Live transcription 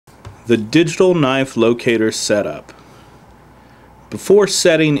The digital knife locator setup. Before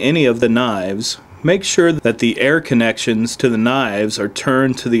setting any of the knives, make sure that the air connections to the knives are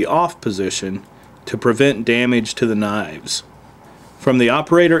turned to the off position to prevent damage to the knives. From the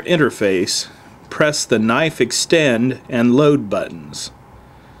operator interface, press the knife extend and load buttons.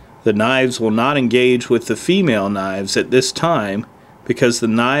 The knives will not engage with the female knives at this time because the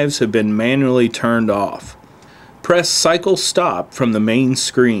knives have been manually turned off. Press cycle stop from the main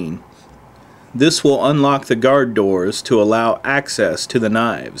screen. This will unlock the guard doors to allow access to the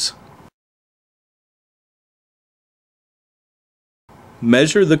knives.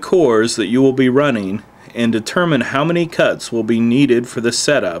 Measure the cores that you will be running and determine how many cuts will be needed for the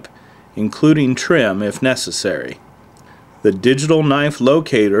setup, including trim if necessary. The digital knife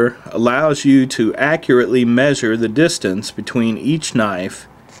locator allows you to accurately measure the distance between each knife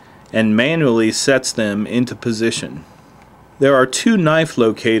and manually sets them into position. There are two knife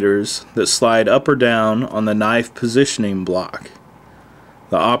locators that slide up or down on the knife positioning block.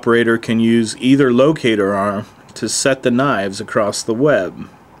 The operator can use either locator arm to set the knives across the web.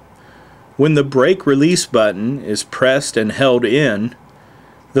 When the brake release button is pressed and held in,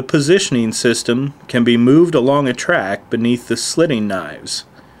 the positioning system can be moved along a track beneath the slitting knives.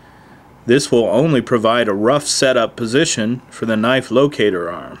 This will only provide a rough setup position for the knife locator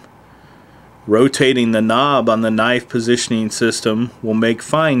arm. Rotating the knob on the knife positioning system will make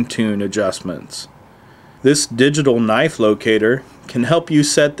fine-tune adjustments. This digital knife locator can help you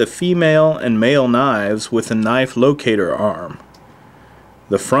set the female and male knives with a knife locator arm.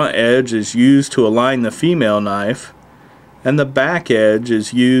 The front edge is used to align the female knife, and the back edge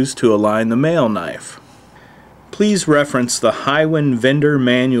is used to align the male knife. Please reference the Highwind vendor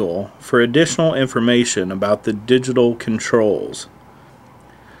manual for additional information about the digital controls.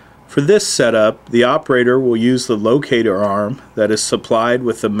 For this setup, the operator will use the locator arm that is supplied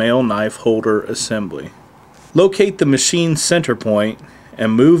with the male knife holder assembly. Locate the machine center point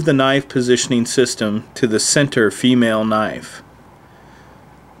and move the knife positioning system to the center female knife.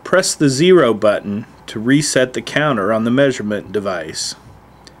 Press the 0 button to reset the counter on the measurement device.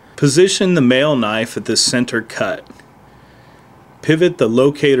 Position the male knife at the center cut. Pivot the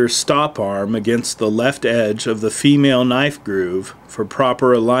locator stop arm against the left edge of the female knife groove for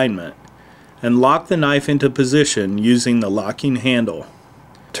proper alignment, and lock the knife into position using the locking handle.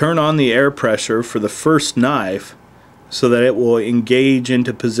 Turn on the air pressure for the first knife so that it will engage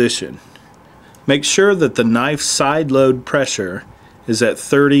into position. Make sure that the knife side load pressure is at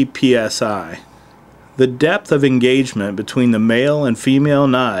 30 psi. The depth of engagement between the male and female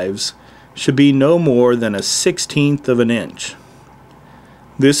knives should be no more than 1/16 of an inch.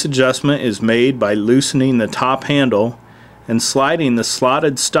 This adjustment is made by loosening the top handle and sliding the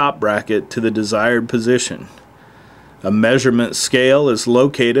slotted stop bracket to the desired position. A measurement scale is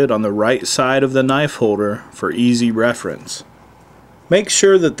located on the right side of the knife holder for easy reference. Make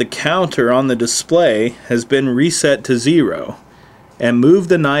sure that the counter on the display has been reset to 0 and move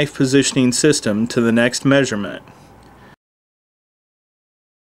the knife positioning system to the next measurement.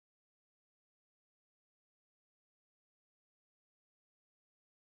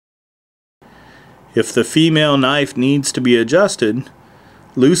 If the female knife needs to be adjusted,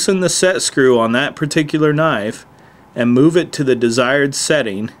 loosen the set screw on that particular knife and move it to the desired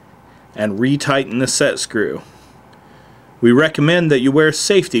setting and retighten the set screw. We recommend that you wear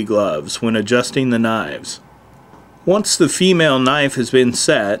safety gloves when adjusting the knives. Once the female knife has been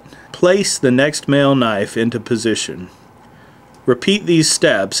set, place the next male knife into position. Repeat these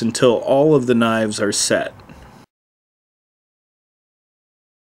steps until all of the knives are set.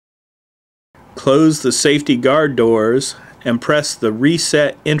 Close the safety guard doors and press the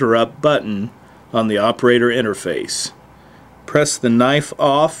Reset Interrupt button on the operator interface. Press the knife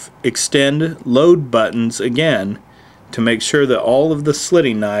off, extend, load buttons again to make sure that all of the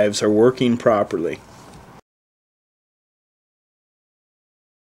slitting knives are working properly.